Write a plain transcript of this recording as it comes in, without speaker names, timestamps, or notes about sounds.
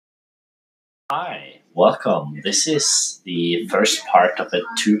Hi, welcome. This is the first part of a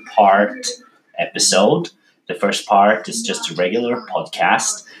two-part episode. The first part is just a regular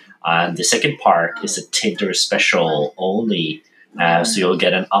podcast, and the second part is a Tinder special only. So you'll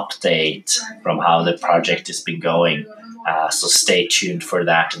get an update from how the project has been going. So stay tuned for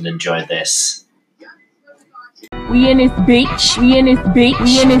that and enjoy this. We in this bitch. We in this bitch.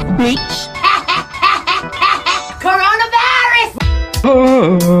 We in this bitch. Coronavirus!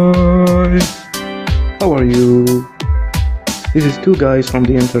 Hi! How are you? This is two guys from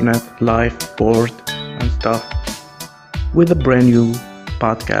the internet, live, bored, and stuff, with a brand new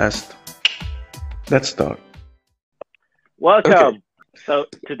podcast. Let's start. Welcome. Okay. So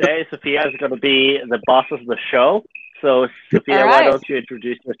today, Sophia is going to be the boss of the show. So, Sophia, All why right. don't you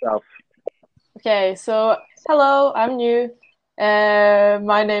introduce yourself? Okay, so hello, I'm new.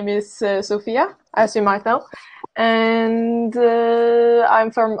 My name is Sophia, as you might know, and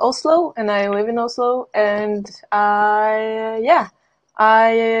I'm from Oslo, and I live in Oslo, and I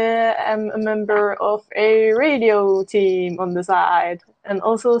am a member of a radio team on the side, and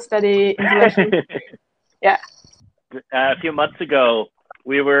also study international. Yeah. A few months ago,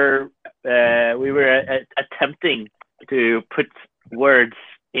 we were attempting to put words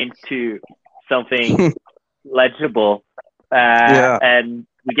into something legible, and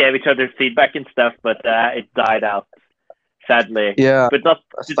we gave each other feedback and stuff, but it died out, sadly. Yeah. But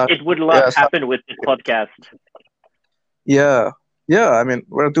it would not happen with this podcast. Yeah. I mean,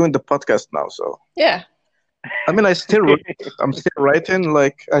 we're doing the podcast now, so. Yeah. I mean, I'm still writing.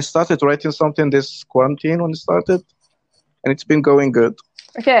 Like, I started writing something this quarantine when it started, and it's been going good.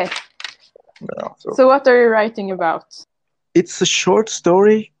 Okay. Yeah, So what are you writing about? it's a short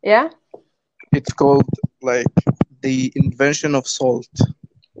story. Yeah? It's called, like, The Invention of Salt.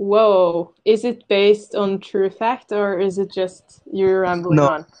 Whoa. Is it based on true fact, or is it just you rambling No.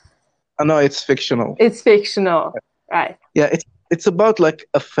 on? No, it's fictional. It's fictional. Right. Yeah, it's about like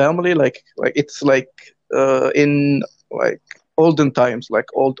a family, like it's like in like olden times, like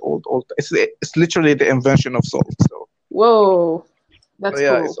old. It's literally the invention of salt. So Whoa. That's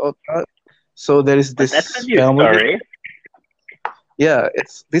yeah, cool. it's old. So there is this That's a new family. story. Yeah,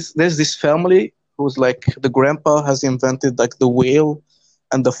 there's this family who's like the grandpa has invented like the wheel,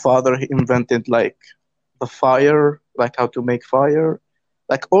 and the father invented like the fire, like how to make fire.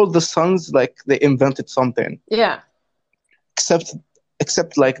 Like all the sons, like they invented something. Yeah.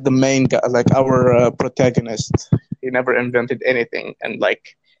 Except like the main guy, like our protagonist, he never invented anything, and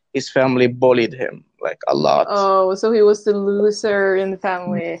like his family bullied him like a lot. Oh, so he was the loser in the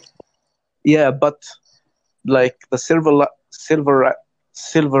family. Yeah, but like the silver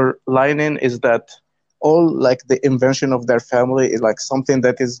lining is that all like the invention of their family is like something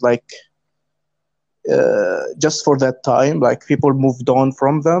that is like just for that time, like people moved on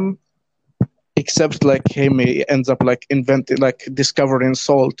from them. Except like him, he ends up like inventing, like discovering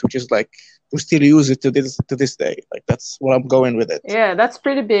salt, which is like we still use it to this day. Like that's what I'm going with it. Yeah, that's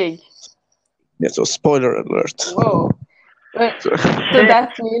pretty big. Yeah. So spoiler alert. Whoa. But, so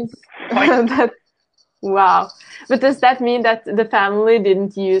that means that, wow. But does that mean that the family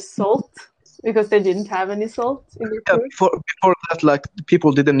didn't use salt because they didn't have any salt in their Yeah, food? before that, like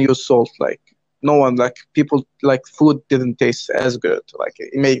people didn't use salt. Like no one, like people, like food didn't taste as good. Like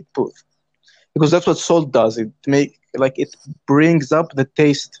it made food. Because that's what salt does. It brings up the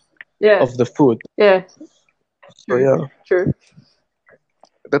taste Yeah. of the food. Yeah. So yeah, True.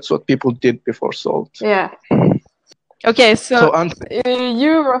 that's what people did before salt. Yeah. Okay, so So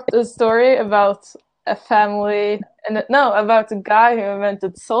you wrote a story about a family, about a guy who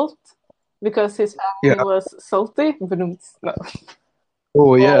invented salt because his family was salty. But no.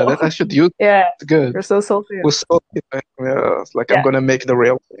 oh yeah, that I should use. Yeah, It's good. you're so salty. With salt, yeah, it's like I'm gonna make the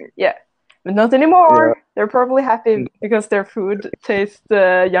real thing. Yeah, but not anymore. Yeah. They're probably happy because their food tastes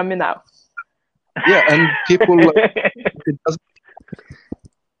yummy now. Yeah, and people it doesn't,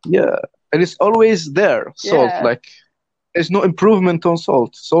 yeah, and it's always there. Salt, Yeah. like there's no improvement on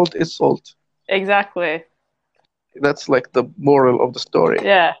salt. Salt is salt. Exactly. That's like the moral of the story.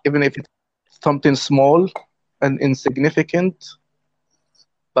 Yeah. Even if it's something small and insignificant,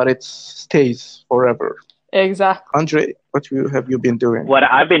 but it stays forever. Exactly. Andre, what have you been doing? What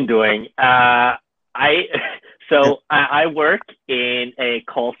I've been doing, I work in a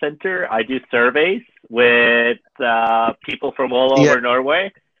call center. I do surveys with people from all over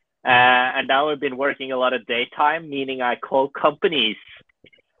Norway, and now I've been working a lot of daytime, meaning I call companies,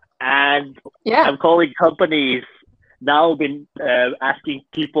 and I'm calling companies now. Been asking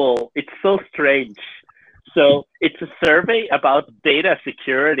people. It's so strange. So it's a survey about data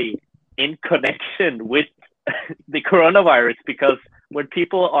security in connection with the coronavirus, because when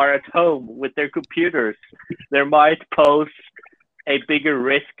people are at home with their computers, there might pose a bigger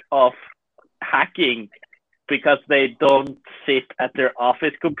risk of hacking because they don't sit at their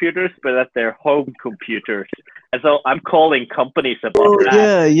office computers, but at their home computers. And so I'm calling companies about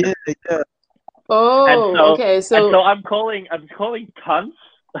that. Yeah. Oh, okay. And so I'm calling tons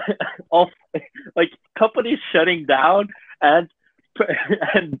of like companies shutting down and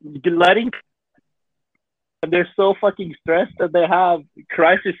letting. And they're so fucking stressed and they have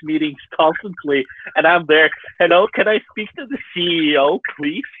crisis meetings constantly. And I'm there. Hello, can I speak to the CEO,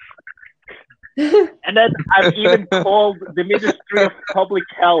 please? And then I've even called the Ministry of Public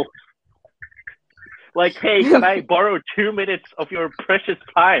Health. Like, hey, can I borrow 2 minutes of your precious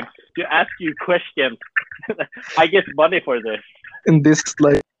time to ask you questions? I get money for this. In this,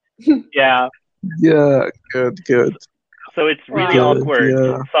 like, Yeah. Yeah, good. So it's really awkward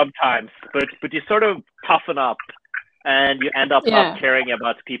sometimes, but you sort of toughen up, and you end up not caring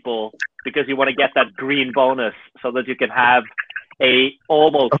about people because you want to get that green bonus so that you can have a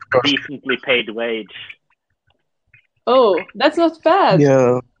almost decently paid wage. Oh, that's not bad.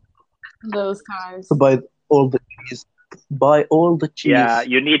 Yeah. Those times. Buy all the cheese. Buy all the cheese. Yeah,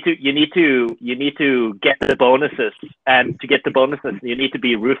 you need to get the bonuses, and to get the bonuses, you need to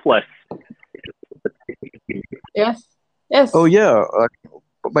be ruthless. Yes. Oh yeah,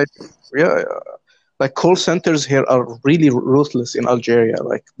 like call centers here are really ruthless in Algeria.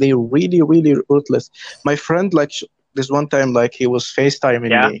 Like they really ruthless. My friend, like this one time, like he was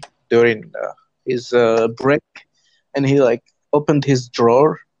FaceTiming me during his break, and he like opened his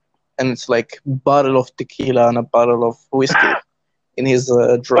drawer, and it's like a bottle of tequila and a bottle of whiskey in his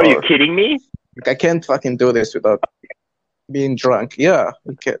drawer. Are you kidding me? Like, I can't fucking do this without being drunk. Yeah,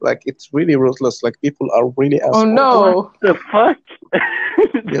 okay. Like it's really ruthless. Like people are really assholes. Oh no! What the fuck?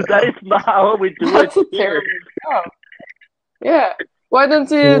 That is not how we do That's it a here. terrible job. Yeah. Why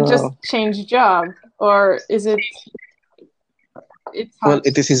don't you just change job, or is it? It's hard.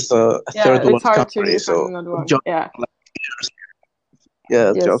 Well, this is a third world country, so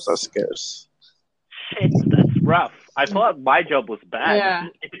jobs are scarce. Shit, that's rough. I thought my job was bad. Yeah.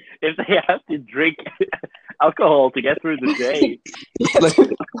 If they have to drink alcohol to get through the day. Like,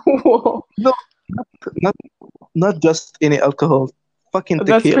 no, not just any alcohol. Fucking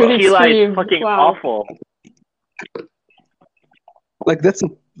tequila. Tequila is fucking awful. Like that's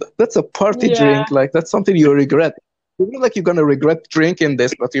a party drink. Like that's something you regret. You feel like you're gonna regret drinking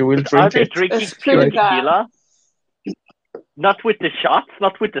this, but you will drink it. Are they drinking pure tequila? Not with the shots,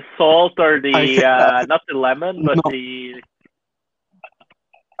 not with the salt or the not the lemon, but the.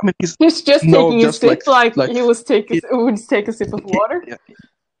 I mean, he's just taking a sip, like he would take a sip of water.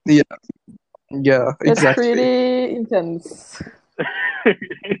 Yeah, exactly. That's pretty intense.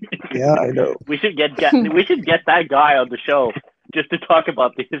 Yeah, I know. We should get that guy on the show just to talk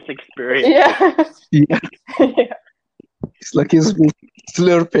about his experience. Yeah. It's like he's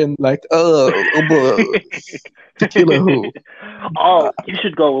slurping, like, tequila who? Oh, you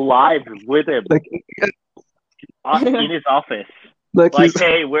should go live with him, like in his office. Like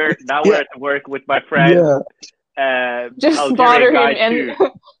hey, we're at work with my friend. Just Algerian bother guy him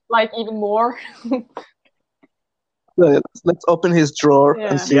and like even more. Let's open his drawer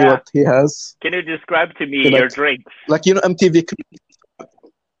and see what he has. Can you describe to me your drinks? Like MTV.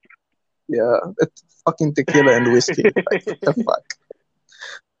 Yeah, it's fucking tequila and whiskey. Like, what the fuck?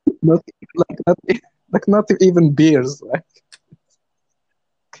 Not even beers. Like.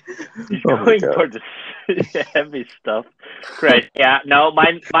 He's going for the heavy stuff. Right. Yeah. No,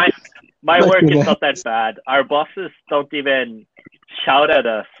 my work is not that bad. Our bosses don't even shout at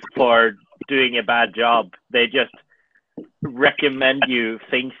us for doing a bad job. They just recommend you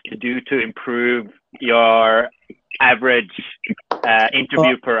things to do to improve your average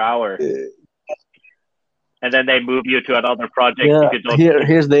interview per hour. And then they move you to another project if you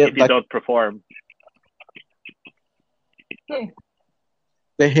don't perform.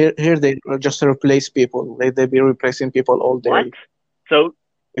 They just replace people. They be replacing people all day. What? So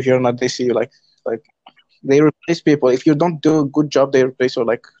if you're not, they see you like they replace people. If you don't do a good job, they replace you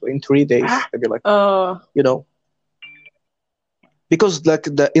like in 3 days. They'd be like, because like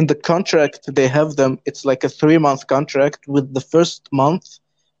in the contract they have them, it's like a 3-month contract. With the first month,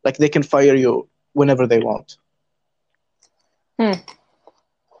 like they can fire you whenever they want.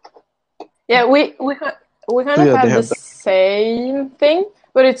 Yeah, we kind of have the same thing,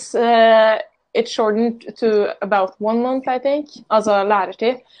 but it's shortened to about 1 month, I think. Altså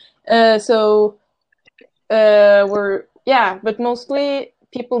lærertid. But mostly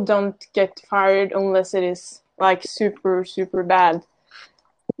people don't get fired unless it is like super, super bad.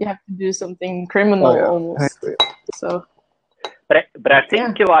 You have to do something criminal almost. So. but I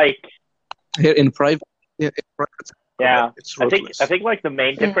think like Here in private, it's I ruthless. think like the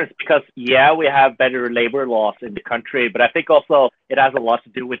main difference, because we have better labor laws in the country, but I think also it has a lot to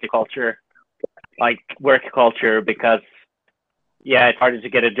do with the culture, like work culture, because it's harder to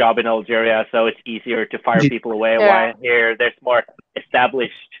get a job in Algeria, so it's easier to fire people away. While here there's more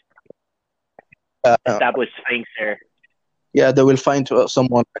established things here. Yeah, they will find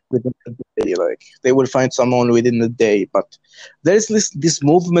someone within a day. Like they will find someone within a day. But there is this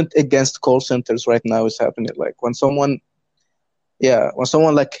movement against call centers right now is happening. Like when someone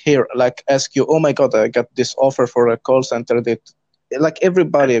like here, like ask you, oh my God, I got this offer for a call center. That like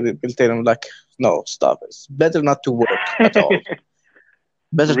everybody will tell them like, no, stop. It's better not to work at all.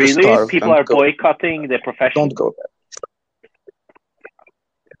 Better to starve. People are boycotting the profession. Don't go there.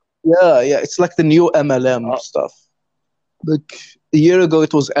 Yeah, it's like the new MLM stuff. Like a year ago,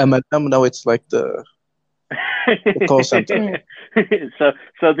 it was MLM. Now it's like the call center. So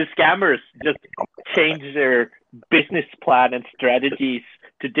the scammers just change their business plan and strategies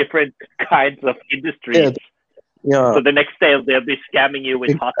to different kinds of industries. Yeah. So the next day they'll be scamming you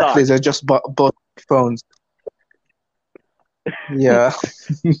with hot dogs. They just bought phones. Yeah.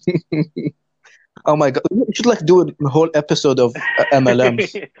 Oh my God! We should like do a whole episode of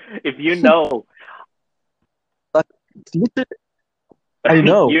MLMs. If you know. I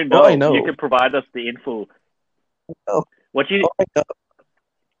know. I know. You can provide us the info. What you?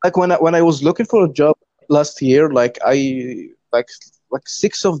 Like when I was looking for a job last year, like I like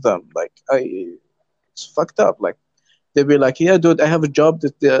 6 of them. Like it's fucked up. Like they'd be like, yeah, dude, I have a job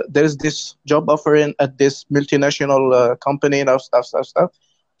that there's this job offering at this multinational company and stuff.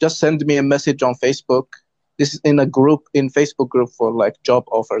 Just send me a message on Facebook. This is in Facebook group for like job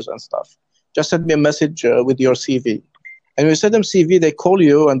offers and stuff. Just send me a message with your CV. And when you send them CV, they call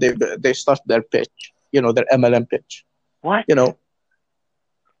you and they start their pitch, their MLM pitch. What?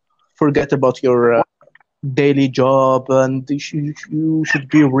 Forget about your daily job and you should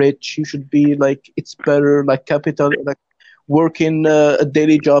be rich. You should be like, it's better, like capital, like working a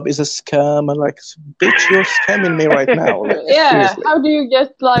daily job is a scam. And like, bitch, you're scamming me right now. Like, seriously. How do you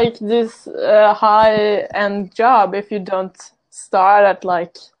get like this high-end job if you don't start at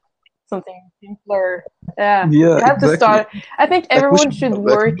like something simpler? You have to start. I think everyone should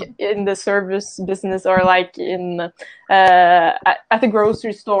work in the service business or like in at a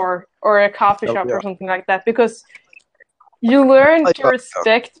grocery store or a coffee shop or something like that, because you learn to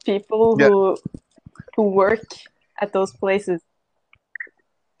respect people who work at those places.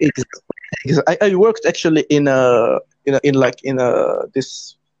 Exactly. I worked actually in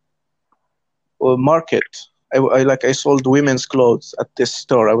this market. I sold women's clothes at this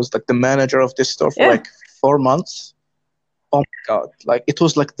store. I was like the manager of this store for like 4 months. Oh my God. Like it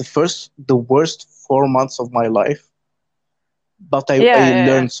was like the worst 4 months of my life. But I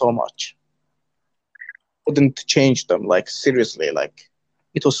learned so much. I couldn't change them, like seriously. Like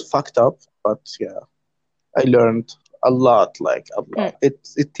it was fucked up, but I learned a lot, like a lot.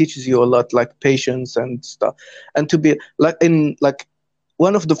 It teaches you a lot, like patience and stuff. And to be like in like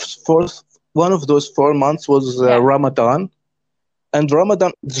one of those 4 months was Ramadan, and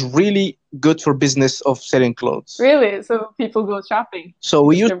Ramadan is really good for business of selling clothes. Really? So people go shopping. So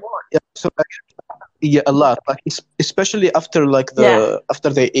we use a lot, like especially after like after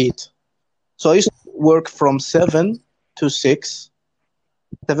they eat. So I used to work from 7 to 6,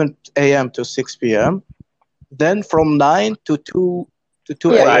 7 a.m. to 6 p.m. Then from 9 to 2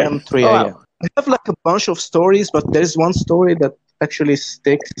 a.m., 3 a.m. Wow. I have like a bunch of stories, but there's one story that actually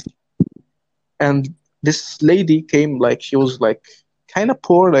sticks. And this lady came, like she was like kind of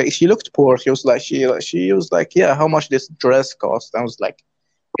poor, like she looked poor. She was like she was like, yeah, how much this dress cost? I was like,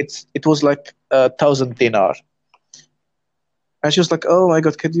 it was like 1,000 dinar. And she was like, oh my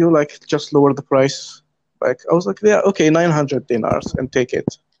God, could you like just lower the price? Like I was like, yeah, okay, 900 dinars and take it.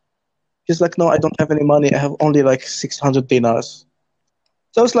 She's like, no, I don't have any money. I have only like 600 dinars.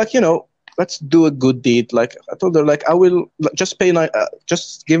 So I was like, let's do a good deed. Like I told her, like I will just pay,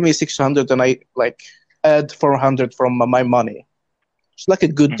 just give me 600 and I like add 400 from my money. It's like a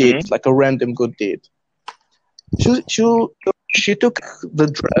good deed, like a random good deed. She took the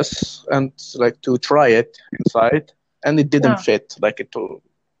dress and like to try it inside, and it didn't fit. Like it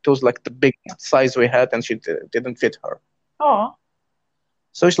was like the big size we had, and she didn't fit her. Oh.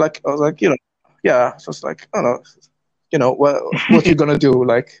 So it's like, I was like, So it's like, oh no, what you gonna do?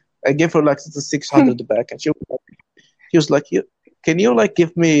 Like I gave her like the 600 back, and she was like, can you like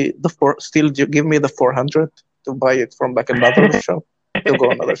give me give me the 400 to buy it from like another shop, to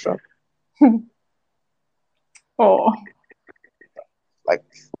go another shop. Oh. Like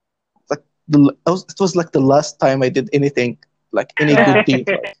it was like the last time I did anything like any good deed.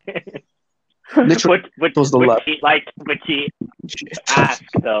 Like, literally, it was the last. But she asked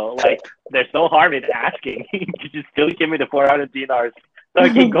though. Like, there's no harm in asking. You just still give me the 400 dinars so I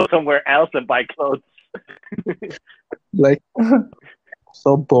can go somewhere else and buy clothes. Like,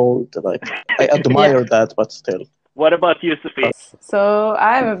 so bold. Like, I admire that, but still. What about you, Sophie? So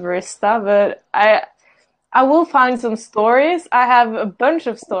I'm a barista, but I will find some stories. I have a bunch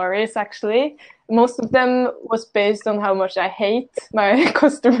of stories, actually. Most of them was based on how much I hate my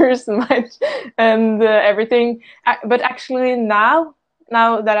customers and everything. But actually now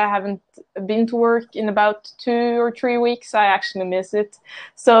that I haven't been to work in about 2 or 3 weeks, I actually miss it.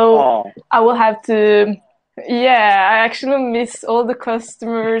 So I will have to... Yeah, I actually miss all the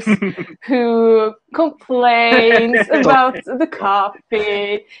customers who complains about the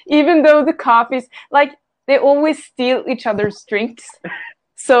coffee, even though the coffee's like they always steal each other's drinks.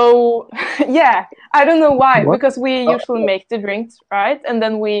 So yeah, I don't know why, because we usually make the drinks, right? And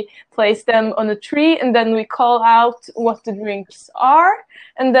then we place them on a tree and then we call out what the drinks are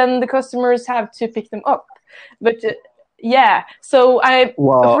and then the customers have to pick them up. But yeah, so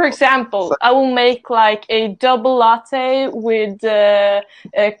for example, I will make like a double latte with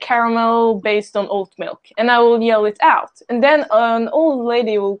caramel based on oat milk, and I will yell it out. And then an old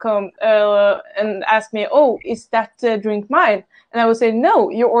lady will come and ask me, "Oh, is that drink mine?" And I will say, "No,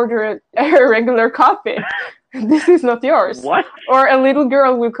 you order a regular coffee. This is not yours." What? Or a little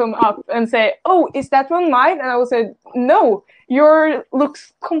girl will come up and say, "Oh, is that one mine?" And I will say, "No. Yours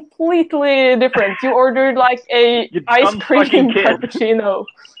looks completely different. You ordered like a ice cream cappuccino."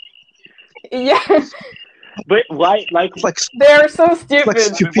 Yeah. But why? Like they're so stupid. Like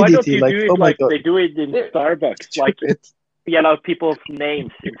stupidity. Why don't you like, do it like they do it in Starbucks? Like yell out people's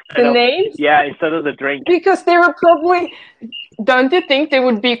names names? Yeah, instead of the drink. Because they were probably... Don't you think they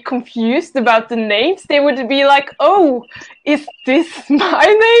would be confused about the names? They would be like, "Oh, is this my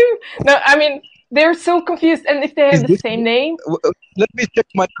name?" No, I mean... They're so confused, and if they have the same name... Let me check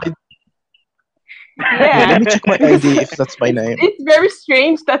my ID. Yeah. Let me check my ID if that's my name. It's very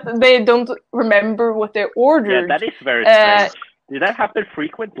strange that they don't remember what they ordered. Yeah, that is very strange. Did that happen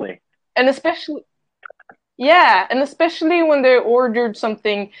frequently? And especially when they ordered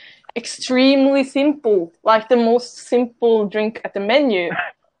something extremely simple, like the most simple drink at the menu.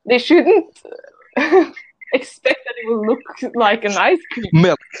 They shouldn't expect that it will look like an ice cream.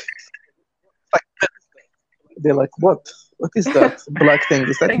 Milk. They're like, what? What is that black thing?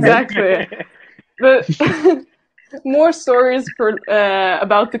 Is that exactly? But more stories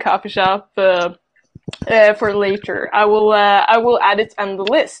about the coffee shop for later. I will add it on the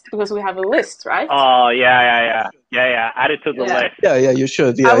list because we have a list, right? Oh yeah. Add it to the list. Yeah, you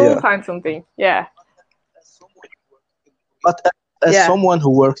should. Yeah, I will find something. Yeah. But as someone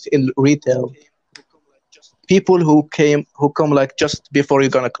who works in retail, people who come like just before you're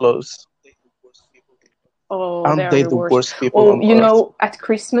gonna close. Oh, aren't they the worst people on you earth? know, at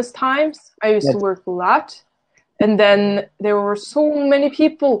Christmas times, I used to work a lot, and then there were so many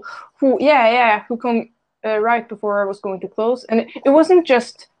people who come right before I was going to close, and it wasn't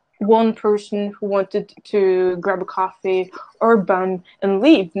just one person who wanted to grab a coffee or a bun and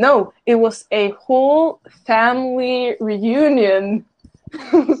leave. No, it was a whole family reunion.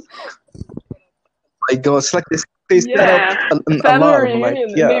 My God, it's like this. An family alarm, reunion.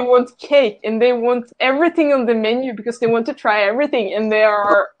 like, yeah. They want cake and they want everything on the menu because they want to try everything, and there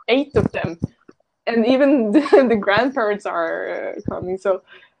are 8 of them, and even the grandparents are coming. So,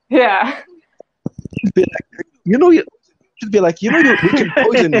 yeah. Be like, you should be like, we can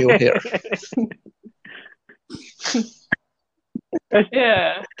poison you here.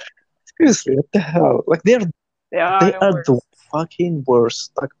 Yeah. Seriously, what the hell? Like they are the fucking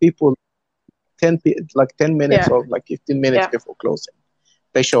worst. Like people. 10 minutes or like 15 minutes before closing,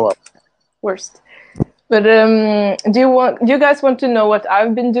 they show up. Worst. But do you guys want to know what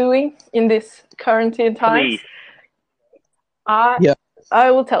I've been doing in this quarantine times? Please.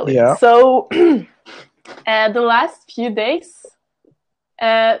 I will tell you. Yeah. So the last few days,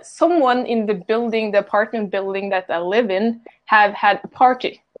 someone in the apartment building that I live in, have had a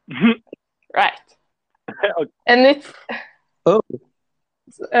party. Right. And it's... Oh.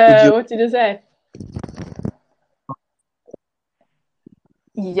 What did you say?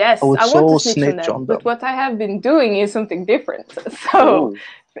 Yes, I want to snitch on them, but what I have been doing is something different. So,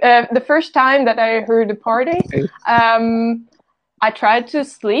 the first time that I heard a party, I tried to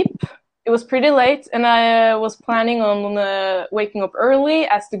sleep. It was pretty late, and I was planning on waking up early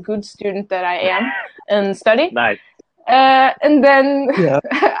as the good student that I am and study. Nice. And then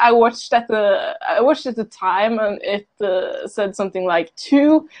I watched at the time, and it said something like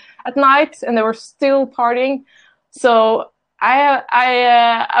 2 at night, and they were still partying. So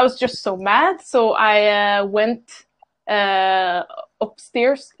I was just so mad, so I went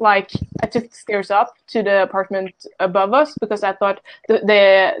upstairs. Like I took the stairs up to the apartment above us because I thought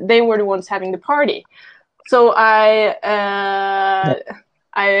they were the ones having the party. So I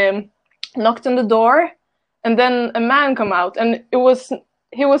knocked on the door, and then a man come out, and he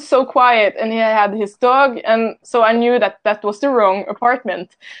was so quiet, and he had his dog, and so I knew that was the wrong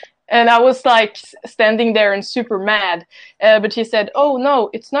apartment. And I was like standing there and super mad. But he said, "Oh no,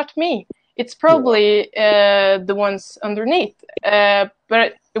 it's not me. It's probably the ones underneath."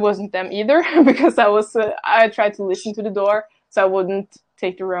 But it wasn't them either because I tried to listen to the door so I wouldn't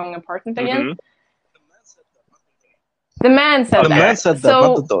take the wrong apartment again. Mm-hmm. The man said The that. man said that, So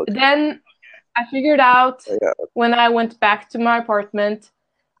not the dog. then I figured out when I went back to my apartment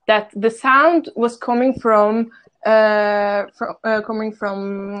that the sound was coming from the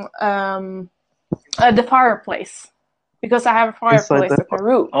fireplace, because I have a fireplace at my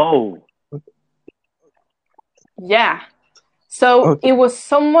room. Oh. Yeah. So it was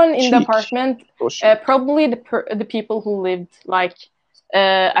someone in the Sheesh. apartment, probably the people who lived like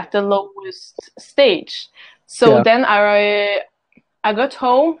at the lowest stage. So then I got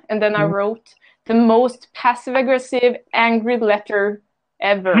home, and then I wrote the most passive-aggressive, angry letter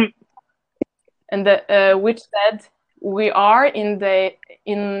ever. And which said, "We are in the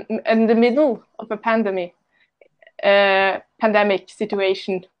middle of a pandemic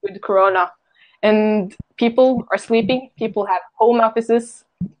situation with Corona, and people are sleeping. People have home offices,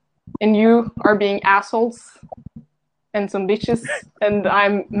 and you are being assholes and some bitches, and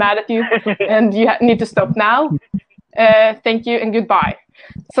I'm mad at you, and you need to stop now. Thank you and goodbye."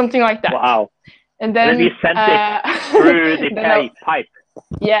 Something like that. Wow. And then you sent it through the pipe.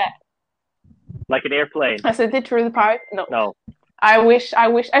 Yeah. Like an airplane. I sent it through the pipe. No. I wish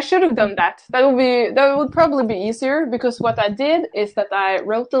I should have done that. That would probably be easier, because what I did is that I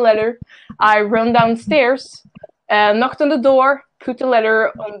wrote the letter, I ran downstairs, knocked on the door, put the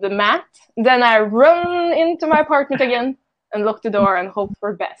letter on the mat, then I run into my apartment again and locked the door and hoped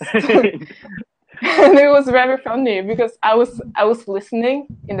for the best. And it was very funny because I was listening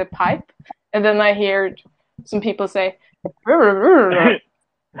in the pipe, and then I heard some people say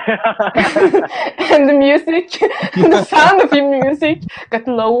and the music, the sound of the music got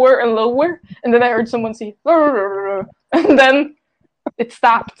lower and lower, and then I heard someone say and then it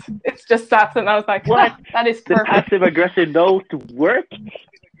stopped. It just stopped, and I was like, "What? That is the perfect." passive-aggressive note worked?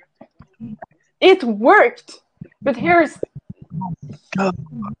 It worked, but here's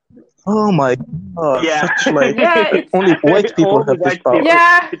Oh my god! Yeah. Such like it's only white people All the have this white power. people.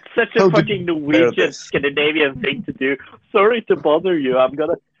 Yeah. It's such How a do fucking you Norwegian, this? Scandinavian thing to do. Sorry to bother you. I'm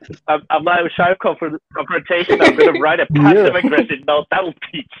not shy of confrontation. I'm gonna write a passive-aggressive note. That'll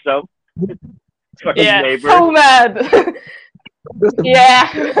teach them. Fucking neighbor. So mad. Yeah,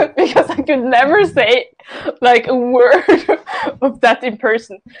 because I could never say like a word of that in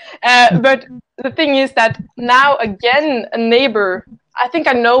person. But the thing is that now again, a neighbor, I think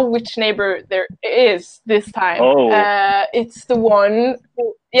I know which neighbor there is this time. Oh. It's the one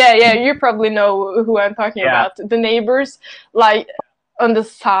who, yeah, you probably know who I'm talking about. The neighbors, like, on the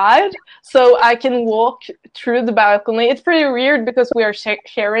side, so I can walk through the balcony. It's pretty weird because we are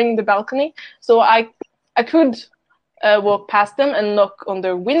sharing the balcony, so I could walk past them and knock on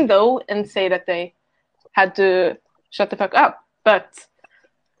their window and say that they had to shut the fuck up. But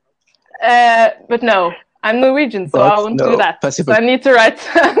no, I'm Norwegian, so I won't do that. So I need to write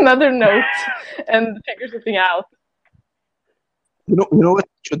another note and figure something out. You know what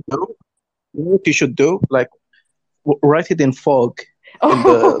you should do? You know what you should do? Like, write it in fog in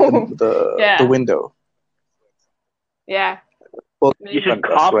the window. Yeah. Well, you should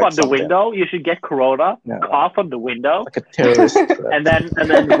cough on the window. You should get Corona. Yeah. Cough on the window. Like a terrorist. and then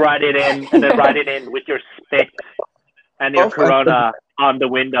write it in. And then write it in with your spit and your Corona on the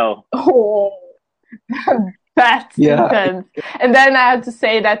window. Oh, that's intense. And then I had to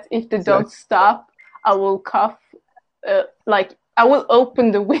say that if they don't stop, I will cough. Like, I will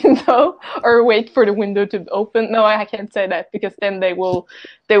open the window or wait for the window to open. No, I can't say that because then they will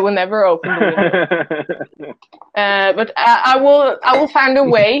never open the window. But I will find a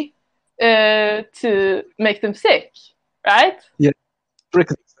way to make them sick, right? Yeah.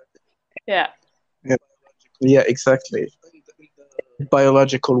 Yeah. Yeah, exactly.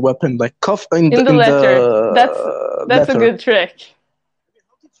 Biological weapon, like cough in the letter. That's letter. A good trick.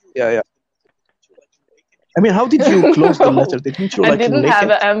 Yeah. I mean, how did you close the letter? Didn't you I didn't have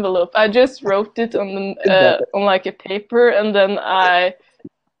an envelope. I just wrote it on like a paper, and then I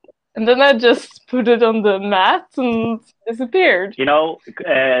And then I just put it on the mat and disappeared. You know,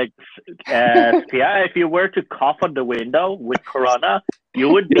 Pia, if you were to cough on the window with corona, you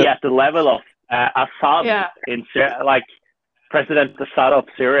would be at the level of Assad in like President Assad of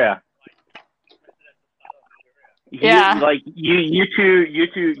Syria. Like you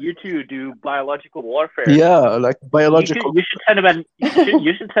two do biological warfare. Yeah, like biological. You should send him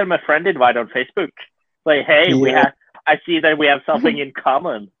you should send him a friend invite on Facebook. Like, hey, I see that we have something in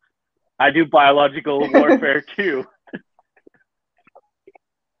common. I do biological warfare too.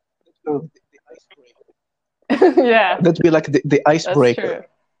 Yeah. That'd be like the icebreaker.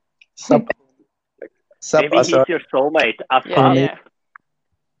 Maybe he's your soulmate.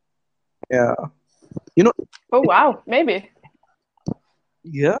 Yeah. You know. Oh wow, maybe.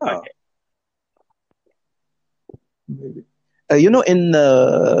 Yeah. Okay. Maybe. You know, in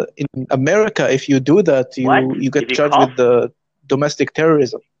America, if you do that, you get charged with the domestic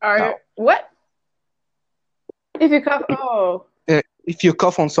terrorism. What? If you cough? Oh. If you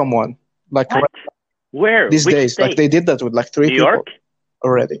cough on someone, like where these Which days, state? like they did that with like 3 New people York?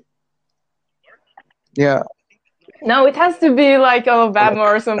 already. Yeah. No, it has to be like Alabama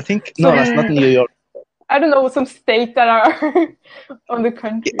or something. I think no, it's not New York. I don't know, some state that are on the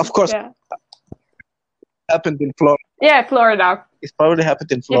country. Of course. Yeah. Happened in Florida. Yeah, Florida. It probably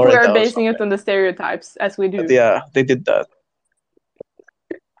happened in Florida. If we're basing it on the stereotypes, as we do. But yeah, they did that.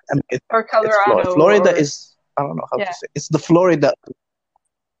 Or Colorado. Florida is, I don't know how to say. It's the Florida.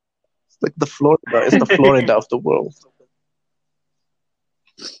 It's like the Florida. It's the Florida of the world.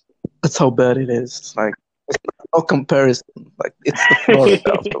 That's how bad it is. It's like no comparison. Like it's the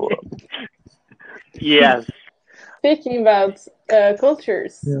Florida of the world. Yes. Speaking about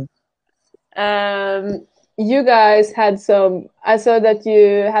cultures, you guys had some. I saw that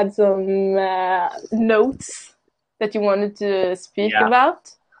you had some notes that you wanted to speak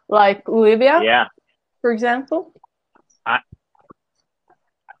about, like Libya, for example. How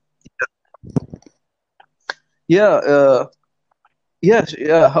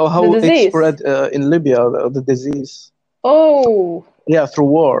it spread in Libya, the disease. Oh. Yeah, through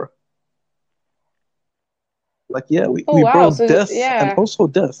war. Like we brought death and also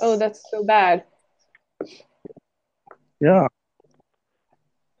death. Oh, that's so bad. Yeah.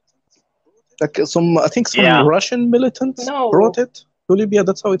 Like I think some Russian militants brought it to Libya.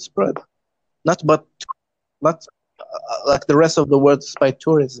 That's how it spread. Not like the rest of the world by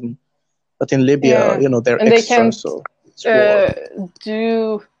tourism, but in Libya, they're and extra. So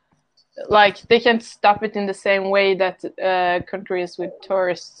they can't stop it in the same way that countries with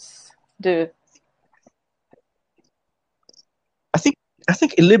tourists do. I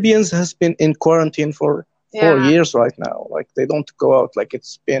think Libyans has been in quarantine for 4 years right now. Like they don't go out. Like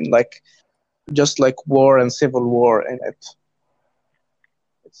it's been like just like war and civil war in it.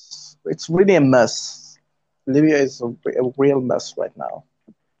 It's really a mess. Libya is a real mess right now.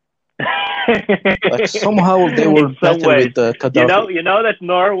 Like somehow they were better with the Gaddafi. You know that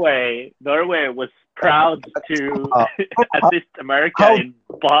Norway was proud to assist America in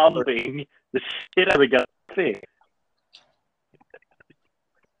bombing the shit out of the Gaddafi.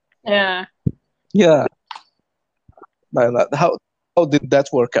 Yeah. Yeah. How did that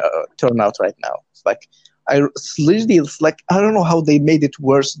turn out right now? It's like it's like I don't know how they made it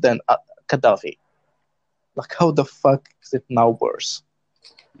worse than Gaddafi. Like how the fuck is it now worse?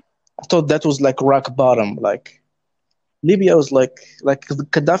 I thought that was like rock bottom. Like Libya was like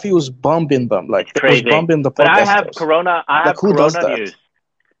Gaddafi was bombing them. Like crazy. Was bombing the But protesters. I have Corona. I have Corona news.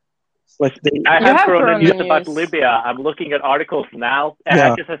 Like I have Corona news about Libya. I'm looking at articles now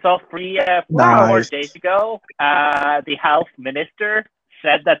because I saw 4 days ago. The health minister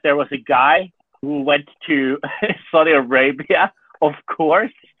said that there was a guy who went to Saudi Arabia, of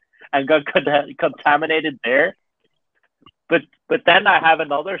course, and got contaminated there. But then I have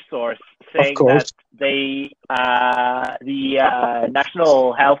another source saying that the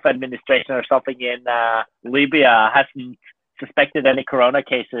National Health Administration or something in Libya hasn't suspected any corona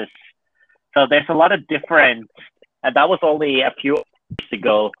cases. So there's a lot of different, and that was only a few weeks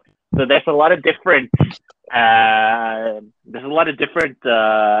ago. So there's a lot of different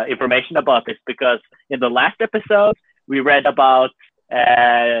information about this, because in the last episode we read about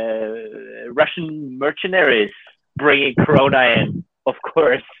Russian mercenaries bringing corona in, of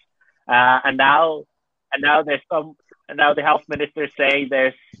course, and now the health minister is saying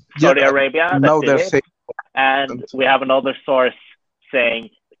there's Saudi Arabia that did it, and we have another source saying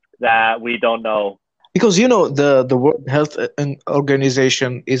that we don't know. Because the World Health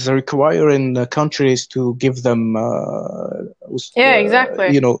Organization is requiring countries to give them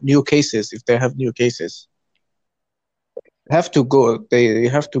exactly new cases if they have new cases. have to go. They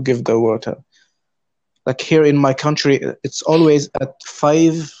have to give the water. Like here in my country, it's always at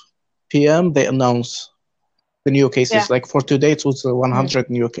 5 p.m. they announce the new cases. Yeah. Like for today, it was 100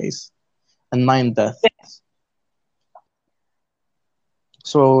 new cases and 9 deaths.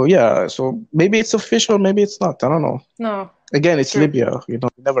 So yeah, so maybe it's official, maybe it's not. I don't know. No. Again, it's True. Libya. You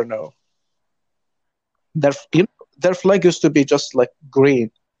never know. Their flag used to be just like green.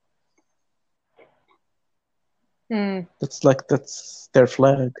 That's their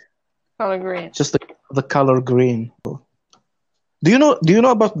flag. Color green. Just the color green. Do you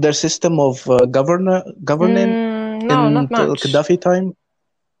know about their system of governing No, in not the much. Gaddafi time?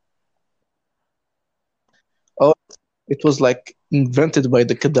 Oh, it was like invented by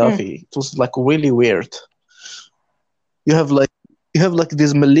the Gaddafi. It was like really weird. You have like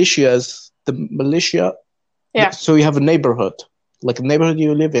these militias, the militia. Yeah. So you have a neighborhood, like a neighborhood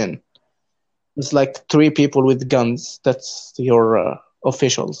you live in. It's like 3 people with guns. That's your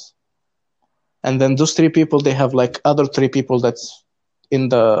officials. And then those 3 people, they have like other 3 people that's in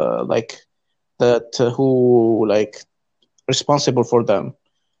the who like responsible for them,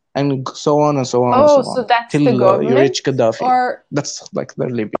 and so on and so on. Oh, and so so on, that's till the government, you reach Gaddafi. or that's like their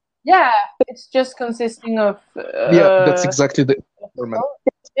Libya. yeah, it's just consisting of Yeah, that's exactly the government.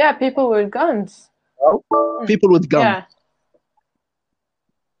 yeah, people with guns. People with guns. Yeah.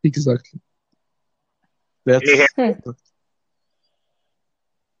 Exactly. That's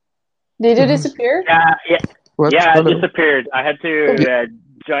Did you disappear? what? Yeah, I Hello? disappeared. I had to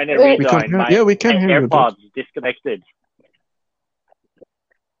join and We can rejoin. hear- My yeah, we can hear you, dude. AirPods disconnected.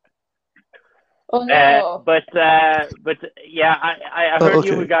 Oh no. But yeah, I heard okay.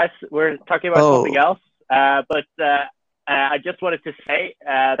 you guys were talking about something else. But I just wanted to say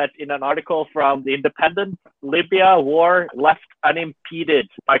that in an article from The Independent, Libya war left unimpeded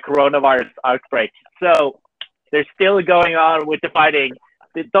by coronavirus outbreak. So they're still going on with the fighting.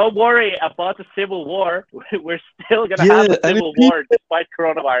 Don't worry about the civil war. We're still going to have a civil war despite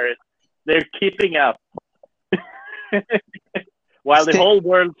coronavirus. They're keeping up. While the whole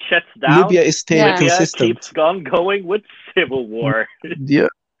world shuts down, Libya is staying consistent. Keeps on going with civil war. Yeah.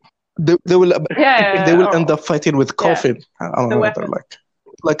 They will they will end up fighting with coughing. I don't know, they're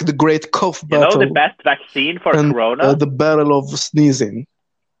like the great cough battle. You know the best vaccine for corona? The battle of sneezing.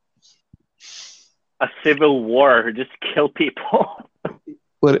 A civil war, just kill people.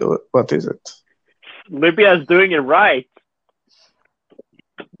 What is it? Libya is doing it right.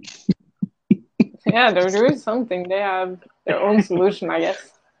 Yeah, they're doing something. They have their own solution, I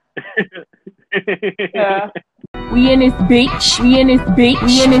guess. Yeah. We in this bitch. We in this bitch.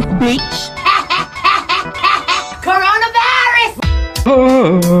 We in this bitch. Coronavirus!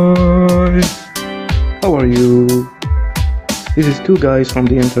 Hi! How are you? This is 2 guys from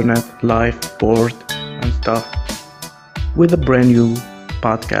the internet, live, bored, and stuff, with a brand new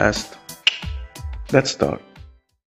podcast. Let's start.